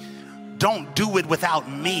 don't do it without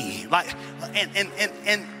me. Like,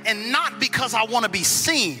 and not because I want to be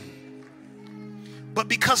seen, but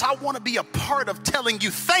because I want to be a part of telling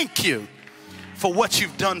you thank you for what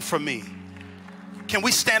you've done for me. Can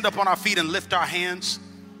we stand up on our feet and lift our hands?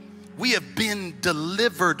 We have been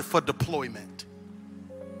delivered for deployment.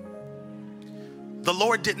 The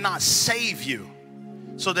Lord did not save you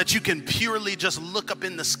so that you can purely just look up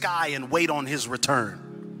in the sky and wait on his return.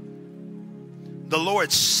 The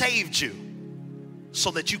Lord saved you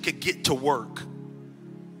so that you could get to work.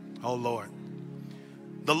 Oh Lord.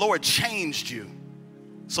 The Lord changed you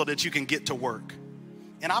so that you can get to work.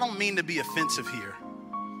 And I don't mean to be offensive here.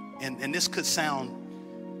 And this could sound,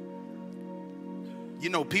 you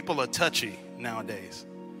know, people are touchy nowadays.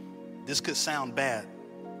 This could sound bad.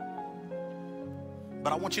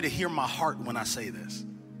 But I want you to hear my heart when I say this.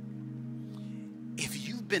 If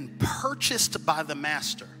you've been purchased by the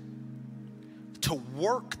Master to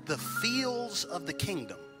work the fields of the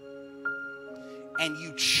kingdom, and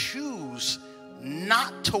you choose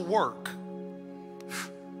not to work,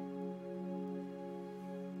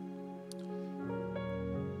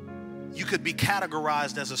 you could be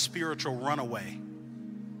categorized as a spiritual runaway.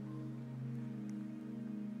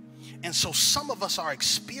 And so some of us are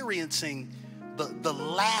experiencing the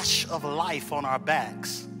lash of life on our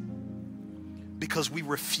backs because we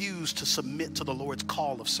refuse to submit to the Lord's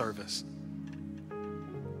call of service.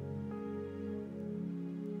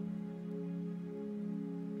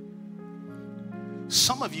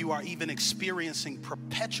 Some of you are even experiencing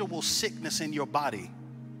perpetual sickness in your body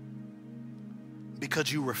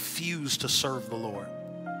because you refuse to serve the Lord.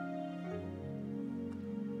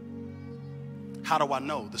 How do I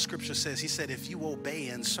know? The scripture says, he said, if you obey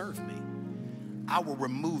and serve me, I will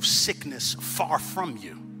remove sickness far from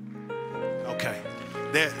you. Okay.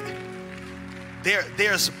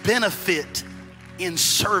 There's benefit in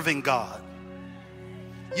serving God.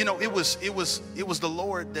 You know, it was the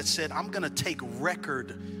Lord that said, I'm going to take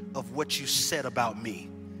record of what you said about me.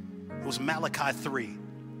 It was Malachi 3.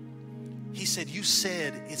 He said, you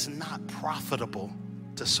said it's not profitable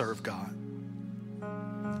to serve God.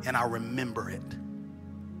 And I remember it.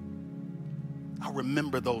 I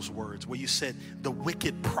remember those words where you said the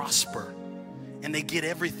wicked prosper and they get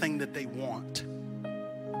everything that they want.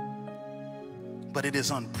 But it is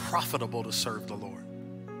unprofitable to serve the Lord.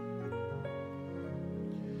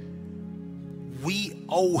 We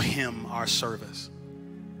owe him our service.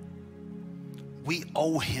 We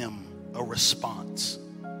owe him a response.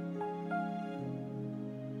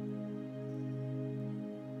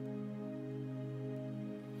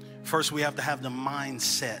 First, we have to have the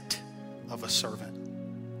mindset of a servant.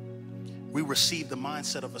 We receive the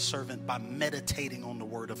mindset of a servant by meditating on the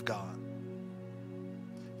Word of God.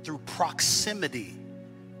 Through proximity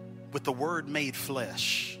with the Word made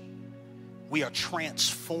flesh, we are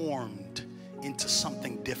transformed into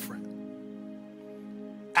something different.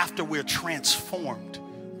 After we're transformed,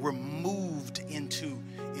 we're moved into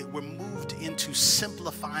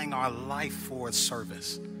simplifying our life for a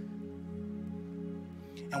service.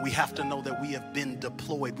 And we have to know that we have been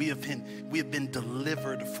deployed. We have been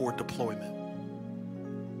delivered for deployment.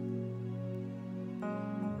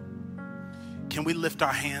 Can we lift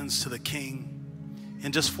our hands to the King?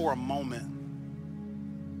 And just for a moment,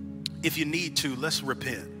 if you need to, let's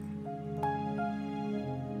repent.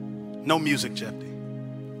 No music, Jeffy.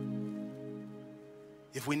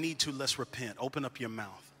 If we need to, let's repent. Open up your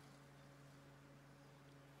mouth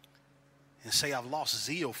and say, I've lost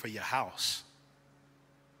zeal for your house.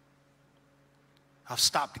 I've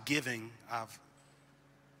stopped giving.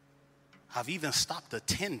 I've even stopped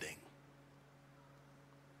attending.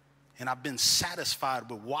 And I've been satisfied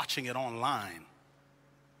with watching it online.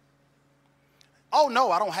 Oh no,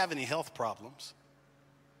 I don't have any health problems.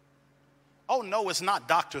 Oh no, it's not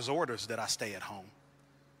doctor's orders that I stay at home.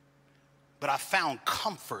 But I found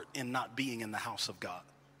comfort in not being in the house of God.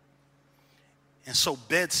 And so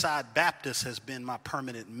Bedside Baptist has been my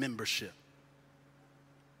permanent membership.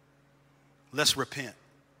 Let's repent.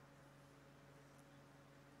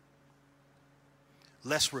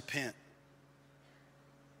 Let's repent.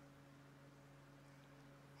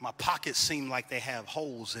 My pockets seem like they have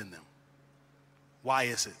holes in them. Why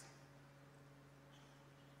is it?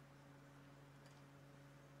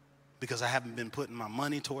 Because I haven't been putting my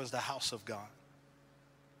money towards the house of God.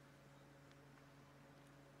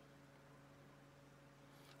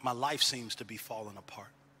 My life seems to be falling apart.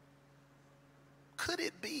 Could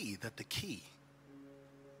it be that the key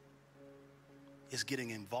is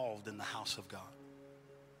getting involved in the house of God?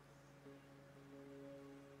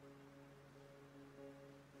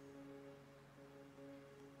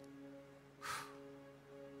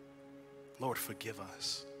 Lord, forgive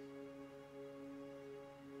us.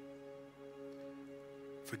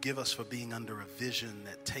 Forgive us for being under a vision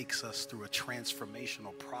that takes us through a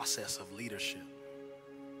transformational process of leadership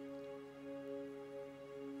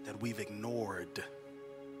that we've ignored.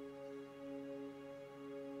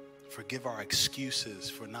 Forgive our excuses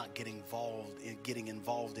for not getting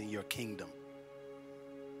involved in your kingdom.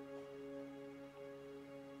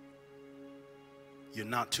 You're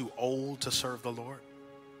not too old to serve the Lord.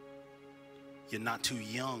 You're not too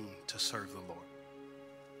young to serve the Lord.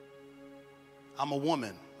 I'm a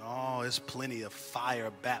woman. Oh, there's plenty of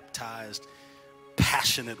fire-baptized,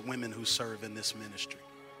 passionate women who serve in this ministry.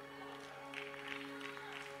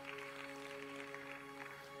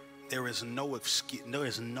 There is no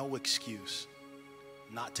excuse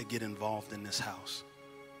not to get involved in this house.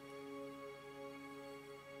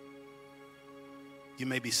 You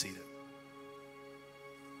may be seated.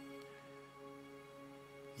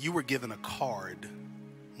 You were given a card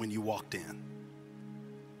when you walked in.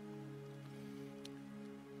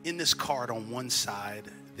 In this card on one side,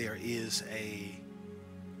 there is a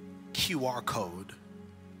QR code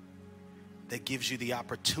that gives you the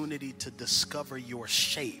opportunity to discover your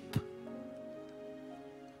shape.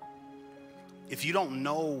 If you don't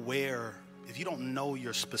know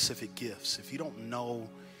your specific gifts, if you don't know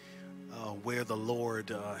where the Lord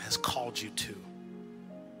has called you to,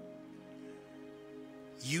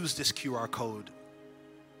 use this QR code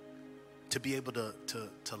to be able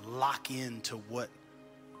to lock into what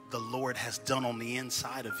the Lord has done on the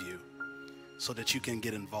inside of you so that you can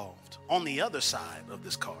get involved. On the other side of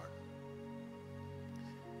this card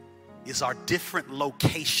is our different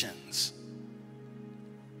locations.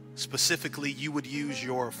 Specifically, you would use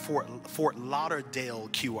your Fort Lauderdale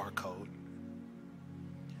QR code.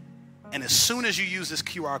 And as soon as you use this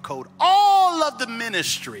QR code, all of the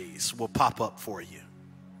ministries will pop up for you.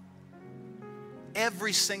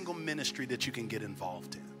 Every single ministry that you can get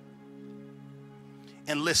involved in.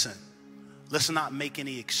 And listen, let's not make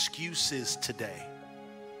any excuses today.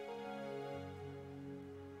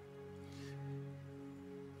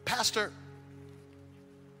 Pastor,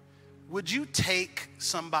 would you take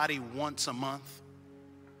somebody once a month?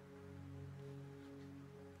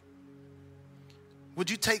 Would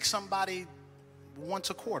you take somebody once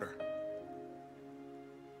a quarter?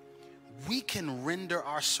 We can render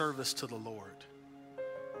our service to the Lord.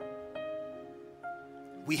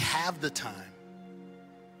 We have the time.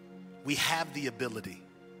 We have the ability.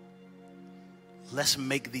 Let's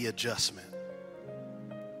make the adjustment.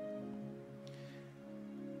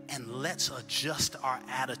 And let's adjust our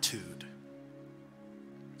attitude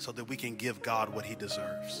so that we can give God what he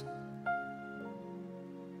deserves.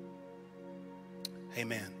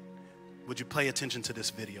 Amen. Would you pay attention to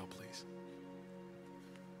this video, please?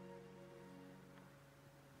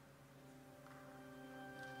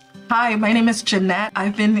 Hi, my name is Jeanette.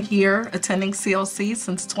 I've been here attending CLC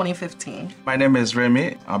since 2015. My name is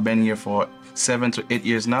Remy. I've been here for 7 to 8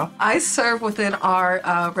 years now. I serve within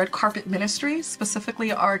our Red Carpet Ministry,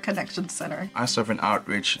 specifically our Connection Center. I serve in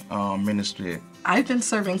outreach ministry. I've been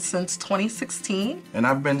serving since 2016. And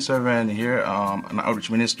I've been serving here in outreach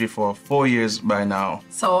ministry for 4 years by now.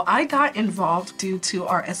 So I got involved due to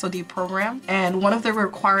our SOD program, and one of the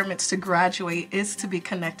requirements to graduate is to be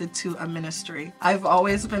connected to a ministry. I've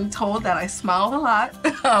always been told that I smile a lot,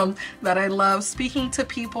 that I love speaking to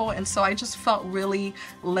people, and so I just felt really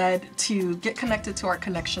led to get connected to our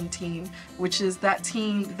Connection team, which is that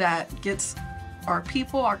team that gets our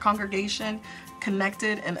people, our congregation,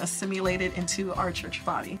 connected and assimilated into our church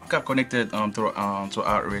body. I got connected to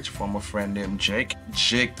outreach from a friend named Jake.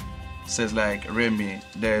 Jake says, like, Remy,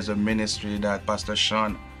 there's a ministry that Pastor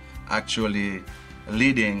Sean actually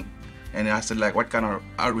leading. And I said, like, what kind of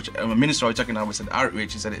outreach ministry are you talking about? We said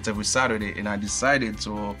outreach. He said it's every Saturday. And I decided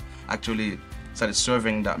to actually started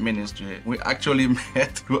serving that ministry. We actually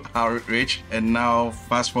met through outreach, and now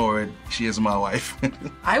fast forward, she is my wife.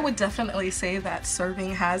 I would definitely say that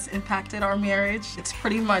serving has impacted our marriage. It's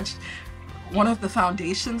pretty much one of the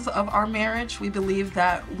foundations of our marriage. We believe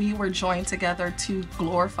that we were joined together to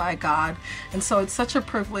glorify God. And so it's such a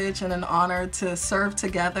privilege and an honor to serve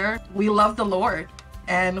together. We love the Lord,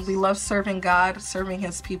 and we love serving God, serving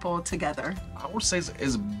his people together. I would say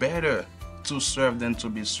it's better to serve than to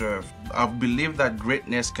be served. I believe that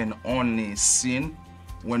greatness can only seen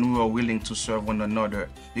when we are willing to serve one another,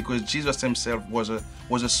 because Jesus himself was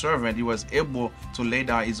a servant. He was able to lay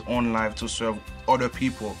down his own life to serve other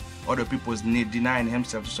people's need, denying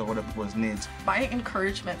himself to serve other people's needs. My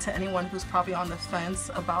encouragement to anyone who's probably on the fence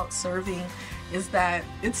about serving is that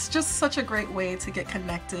it's just such a great way to get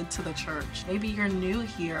connected to the church. Maybe you're new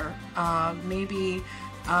here, maybe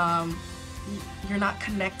you're not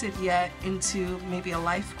connected yet into maybe a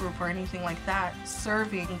life group or anything like that,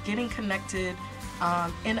 serving, getting connected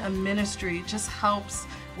in a ministry just helps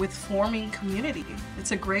with forming community.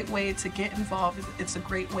 It's a great way to get involved. It's a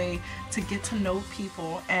great way to get to know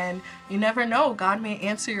people. And you never know, God may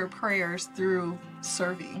answer your prayers through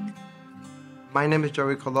serving. My name is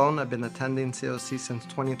Joey Colon. I've been attending COC since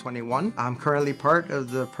 2021. I'm currently part of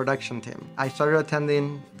the production team. I started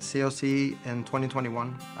attending COC in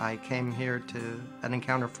 2021. I came here to an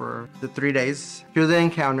encounter for the 3 days. Through the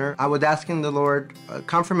encounter, I was asking the Lord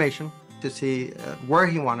confirmation to see where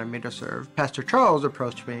he wanted me to serve. Pastor Charles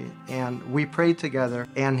approached me and we prayed together,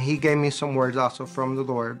 and he gave me some words also from the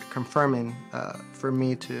Lord confirming for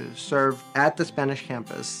me to serve at the Spanish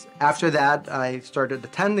campus. After that, I started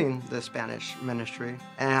attending the Spanish ministry,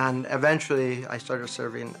 and eventually I started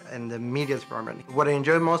serving in the media department. What I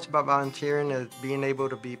enjoy most about volunteering is being able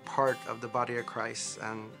to be part of the body of Christ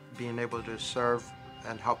and being able to serve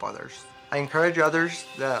and help others. I encourage others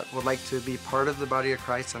that would like to be part of the body of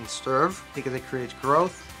Christ and serve, because it creates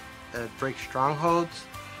growth, it breaks strongholds,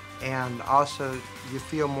 and also you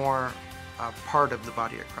feel more part of the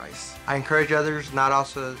body of Christ. I encourage others not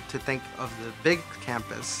also to think of the big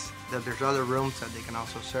campus, that there's other rooms that they can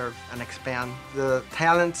also serve and expand. The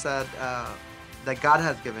talents that God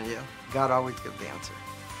has given you, God always gives the answer.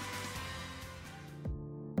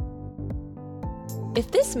 If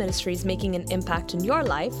this ministry is making an impact in your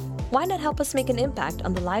life, why not help us make an impact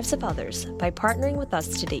on the lives of others by partnering with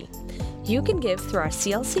us today? You can give through our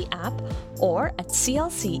CLC app or at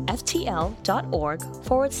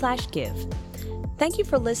clcftl.org/give. Thank you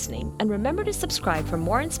for listening, and remember to subscribe for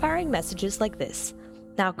more inspiring messages like this.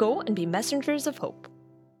 Now go and be messengers of hope.